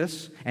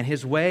Jesus and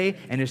his way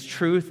and his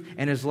truth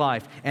and his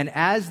life. And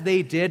as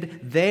they did,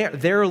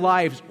 their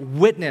lives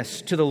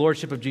witnessed to the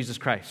lordship of Jesus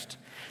Christ.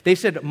 They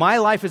said, my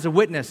life is a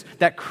witness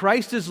that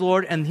Christ is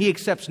Lord and he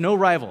accepts no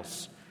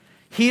rivals.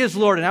 He is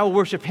Lord and I will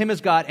worship him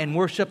as God and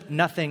worship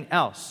nothing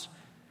else.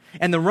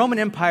 And the Roman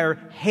Empire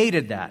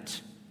hated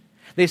that.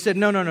 They said,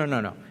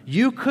 no.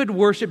 You could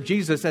worship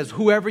Jesus as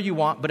whoever you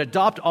want, but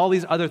adopt all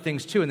these other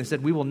things too. And they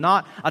said, we will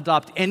not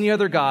adopt any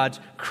other gods,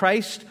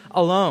 Christ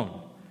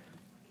alone.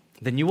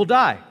 Then you will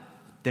die.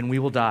 Then we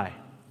will die.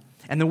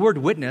 And the word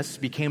witness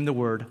became the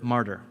word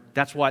martyr.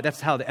 That's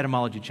how the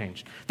etymology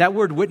changed. That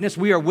word witness,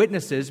 we are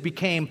witnesses,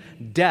 became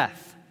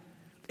death.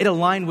 It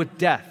aligned with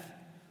death.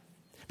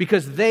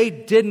 Because they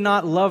did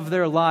not love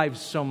their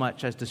lives so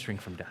much as to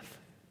shrink from death.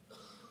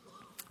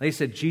 They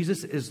said,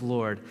 Jesus is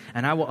Lord,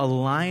 and I will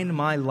align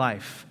my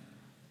life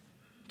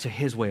to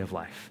his way of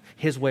life,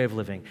 his way of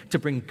living, to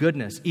bring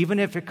goodness. Even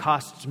if it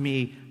costs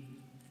me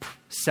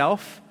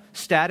self,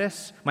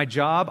 status, my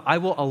job, I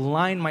will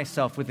align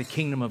myself with the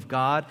kingdom of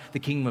God, the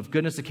kingdom of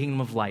goodness, the kingdom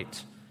of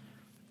light.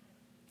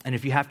 And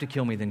if you have to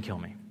kill me, then kill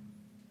me.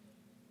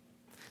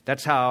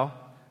 That's how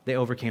they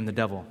overcame the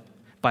devil.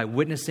 By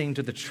witnessing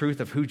to the truth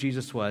of who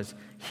Jesus was.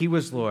 He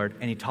was Lord,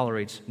 and he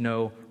tolerates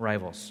no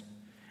rivals.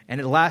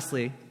 And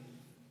lastly,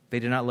 they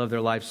did not love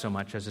their lives so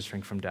much as to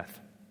shrink from death.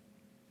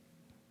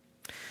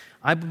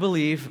 I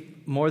believe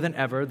more than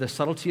ever the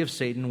subtlety of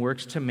Satan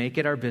works to make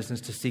it our business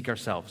to seek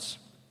ourselves.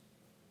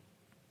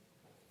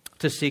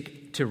 To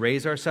seek to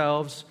raise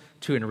ourselves,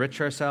 to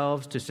enrich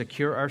ourselves, to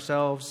secure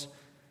ourselves.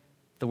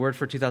 The word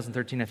for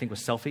 2013, I think, was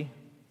selfie.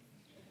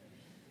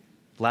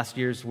 Last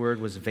year's word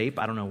was vape.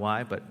 I don't know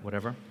why, but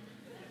whatever.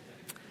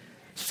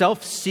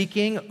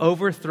 Self-seeking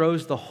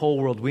overthrows the whole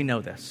world. We know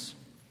this.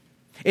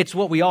 It's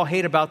what we all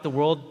hate about the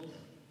world,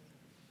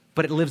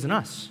 but it lives in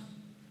us.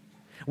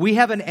 We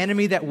have an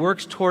enemy that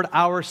works toward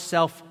our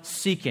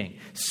self-seeking.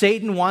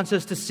 Satan wants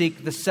us to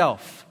seek the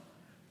self.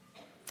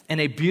 In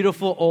a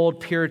beautiful old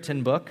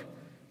Puritan book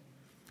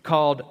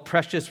called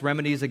Precious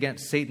Remedies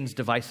Against Satan's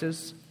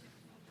Devices,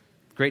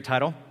 great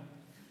title,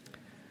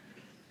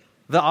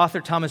 the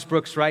author Thomas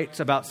Brooks writes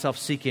about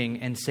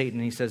self-seeking and Satan.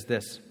 He says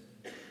this: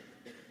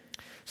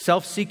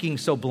 self-seeking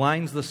so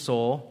blinds the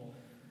soul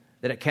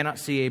that it cannot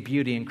see a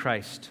beauty in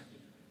Christ,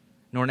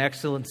 nor an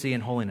excellency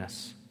in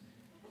holiness.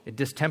 It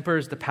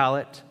distempers the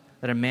palate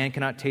that a man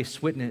cannot taste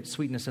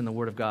sweetness in the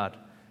word of God,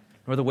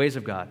 nor the ways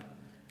of God,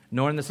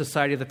 nor in the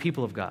society of the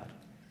people of God.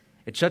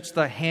 It shuts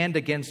the hand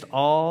against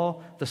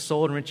all the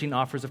soul-enriching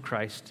offers of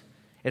Christ.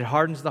 It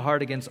hardens the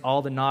heart against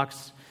all the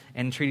knocks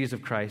and entreaties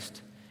of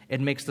Christ. It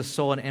makes the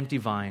soul an empty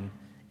vine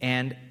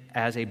and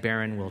as a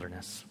barren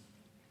wilderness.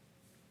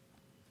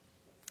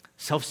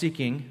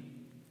 Self-seeking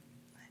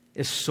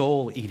is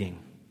soul-eating.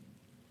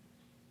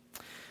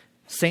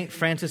 St.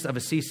 Francis of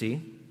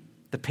Assisi,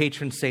 the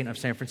patron saint of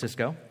San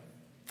Francisco,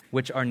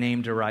 which our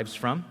name derives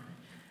from,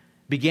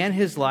 began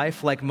his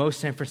life like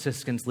most San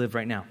Franciscans live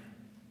right now.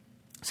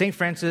 St.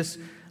 Francis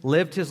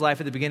lived his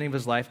life at the beginning of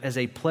his life as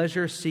a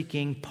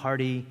pleasure-seeking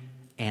party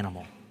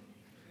animal,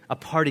 a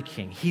party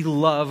king. He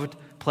loved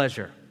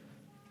pleasure.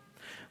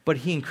 But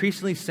he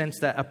increasingly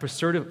sensed that a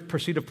pursuit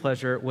of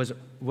pleasure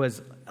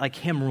was like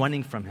him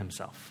running from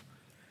himself.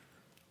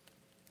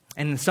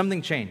 And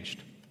something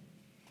changed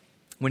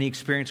when he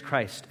experienced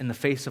Christ in the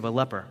face of a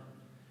leper.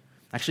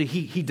 Actually,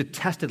 he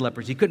detested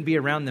lepers. He couldn't be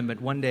around them,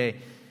 but one day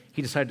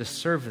he decided to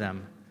serve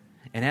them.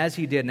 And as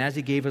he did, and as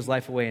he gave his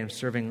life away in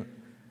serving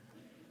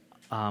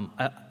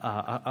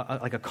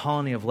like a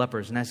colony of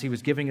lepers, and as he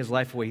was giving his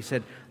life away, he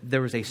said,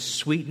 there was a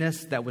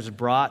sweetness that was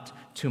brought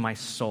to my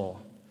soul.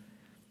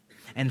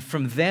 And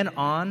from then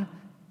on,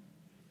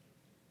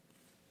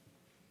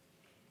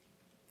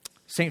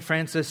 St.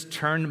 Francis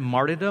turned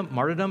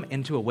martyrdom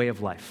into a way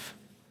of life.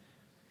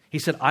 He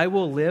said, I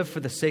will live for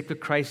the sake of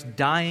Christ,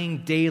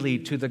 dying daily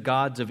to the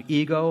gods of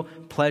ego,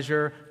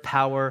 pleasure,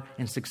 power,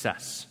 and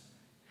success.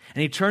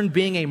 And he turned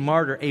being a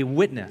martyr, a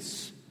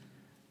witness,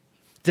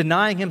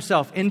 denying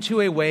himself into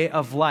a way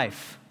of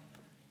life,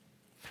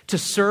 to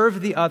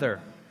serve the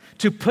other,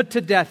 to put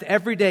to death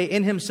every day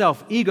in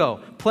himself ego,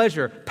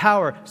 pleasure,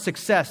 power,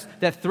 success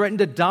that threatened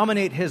to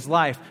dominate his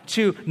life,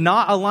 to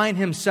not align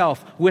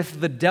himself with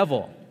the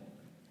devil,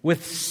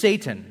 with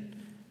Satan,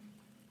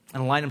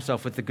 and align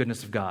himself with the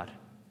goodness of God.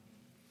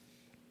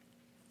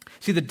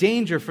 See, the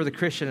danger for the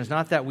Christian is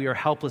not that we are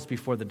helpless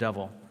before the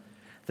devil.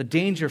 The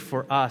danger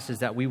for us is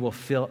that we will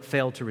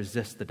fail to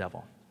resist the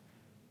devil.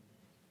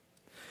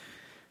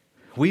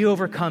 We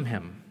overcome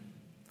him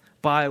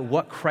by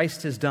what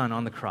Christ has done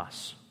on the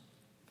cross,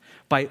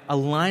 by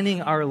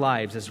aligning our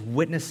lives as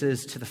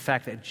witnesses to the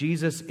fact that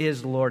Jesus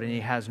is Lord and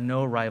he has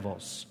no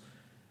rivals,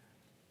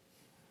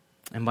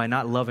 and by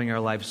not loving our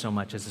lives so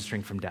much as to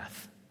shrink from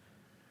death,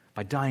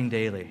 by dying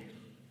daily,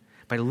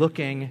 by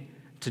looking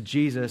to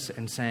Jesus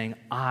and saying,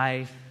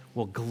 I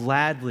will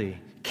gladly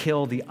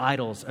kill the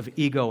idols of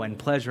ego and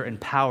pleasure and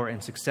power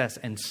and success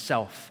and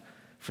self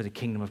for the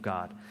kingdom of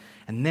God.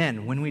 And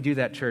then when we do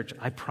that, church,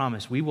 I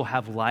promise we will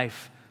have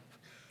life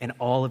in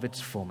all of its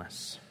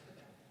fullness.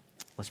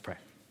 Let's pray.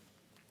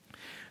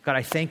 God,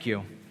 I thank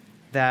you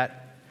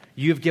that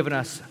you've given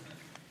us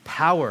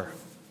power.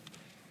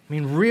 I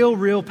mean,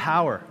 real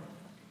power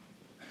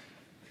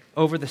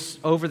over the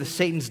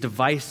Satan's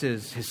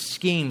devices, his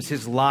schemes,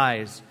 his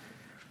lies.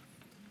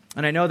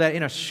 And I know that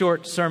in a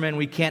short sermon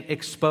we can't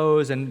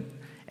expose and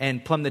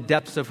plumb the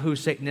depths of who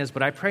Satan is,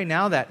 but I pray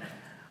now that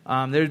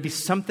there would be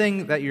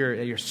something that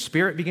your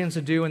spirit begins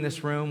to do in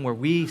this room where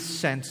we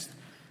sense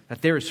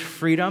that there is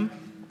freedom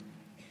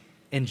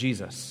in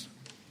Jesus,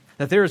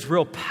 that there is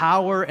real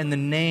power in the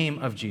name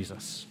of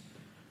Jesus,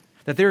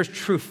 that there is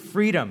true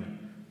freedom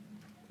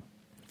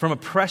from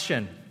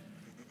oppression,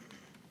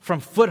 from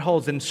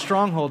footholds and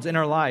strongholds in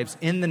our lives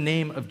in the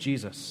name of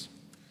Jesus.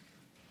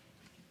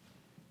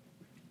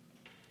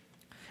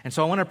 And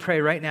so I want to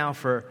pray right now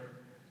for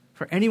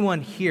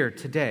anyone here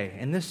today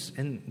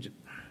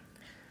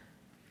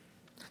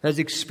that is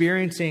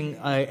experiencing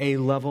a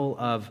level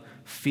of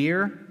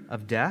fear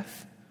of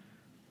death,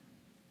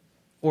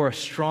 or a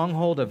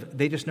stronghold of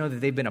they just know that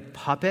they've been a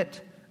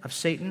puppet of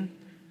Satan,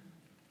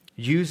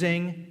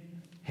 Satan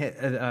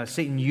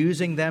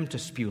using them to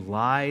spew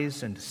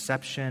lies and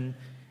deception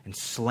and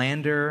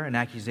slander and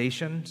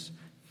accusations,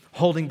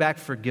 holding back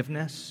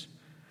forgiveness.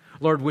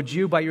 Lord, would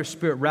you, by your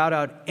Spirit, rout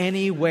out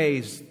any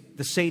ways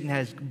the Satan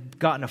has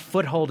gotten a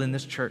foothold in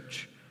this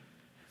church?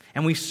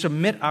 And we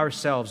submit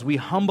ourselves, we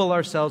humble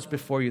ourselves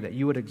before you that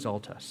you would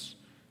exalt us.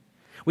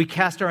 We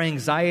cast our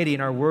anxiety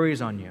and our worries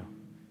on you.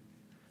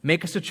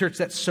 Make us a church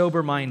that's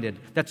sober-minded,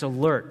 that's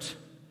alert.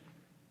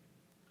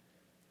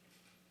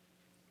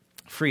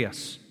 Free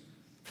us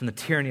from the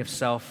tyranny of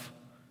self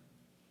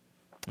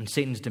and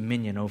Satan's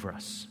dominion over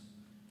us.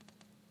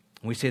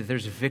 And we say that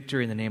there's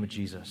victory in the name of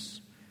Jesus.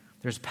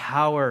 There's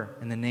power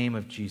in the name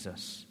of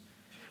Jesus.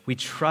 We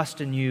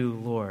trust in you,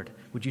 Lord.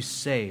 Would you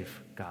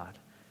save, God?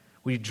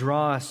 Would you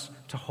draw us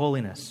to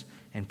holiness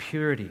and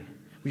purity?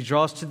 Would you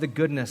draw us to the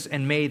goodness,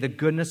 and may the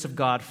goodness of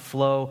God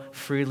flow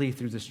freely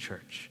through this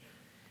church.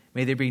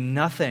 May there be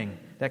nothing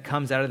that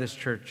comes out of this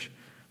church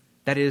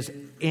that is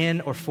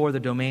in or for the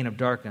domain of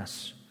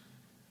darkness,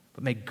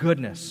 but may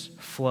goodness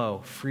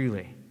flow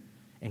freely.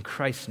 In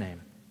Christ's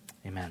name,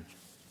 amen.